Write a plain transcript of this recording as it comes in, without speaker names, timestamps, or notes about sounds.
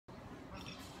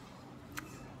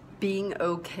being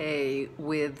okay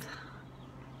with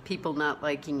people not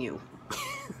liking you.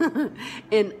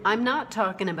 And I'm not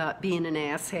talking about being an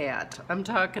asshat. I'm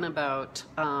talking about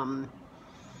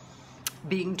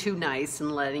being too nice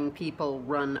and letting people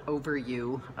run over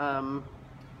you.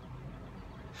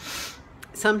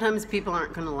 Sometimes people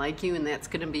aren't going to like you, and that's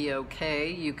going to be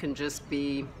okay. You can just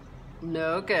be,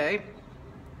 no, okay,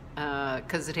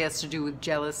 because it has to do with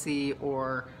jealousy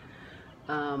or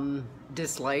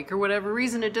dislike or whatever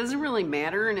reason. It doesn't really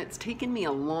matter, and it's taken me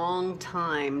a long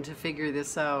time to figure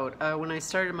this out. When I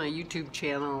started my YouTube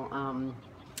channel,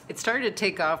 it started to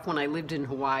take off when I lived in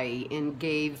Hawaii and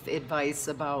gave advice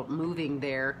about moving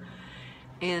there,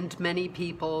 and many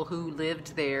people who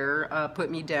lived there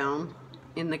put me down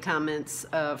in the comments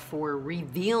for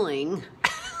revealing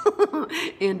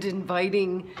and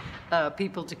inviting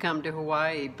people to come to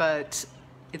Hawaii, but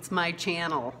it's my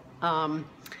channel.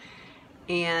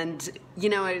 And you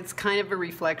know, it's kind of a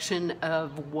reflection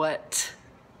of what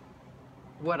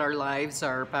our lives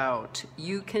are about.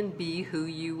 You can be who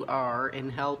you are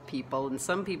and help people, and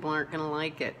some people aren't going to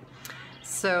like it.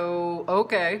 So,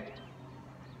 okay,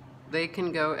 they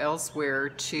can go elsewhere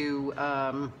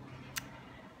to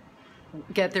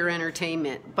get their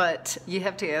entertainment, but you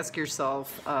have to ask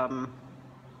yourself,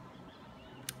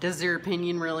 does their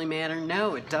opinion really matter?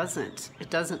 No, it doesn't. It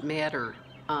doesn't matter.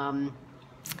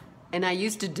 And I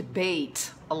used to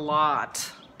debate a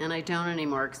lot, and I don't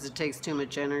anymore because it takes too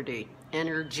much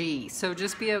energy. So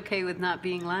just be okay with not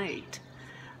being liked.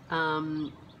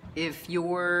 If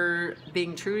you're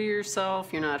being true to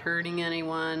yourself, you're not hurting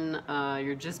anyone,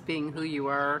 you're just being who you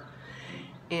are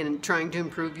and trying to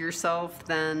improve yourself,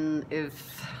 then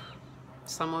if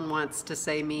someone wants to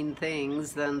say mean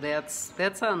things, then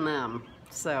that's on them.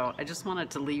 So I just wanted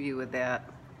to leave you with that.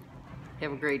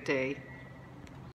 Have a great day.